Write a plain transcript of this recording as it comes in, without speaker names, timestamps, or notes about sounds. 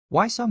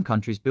Why some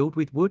countries build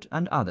with wood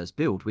and others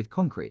build with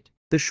concrete?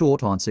 The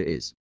short answer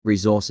is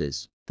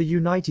resources. The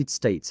United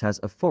States has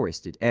a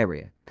forested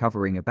area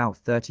covering about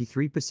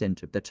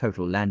 33% of the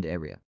total land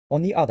area.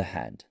 On the other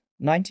hand,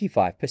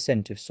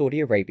 95% of Saudi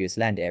Arabia's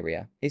land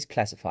area is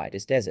classified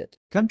as desert.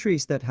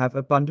 Countries that have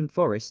abundant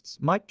forests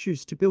might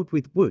choose to build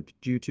with wood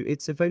due to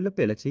its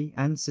availability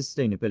and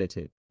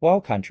sustainability, while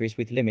countries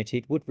with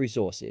limited wood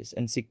resources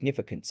and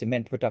significant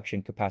cement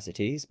production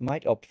capacities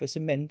might opt for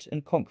cement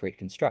and concrete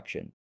construction.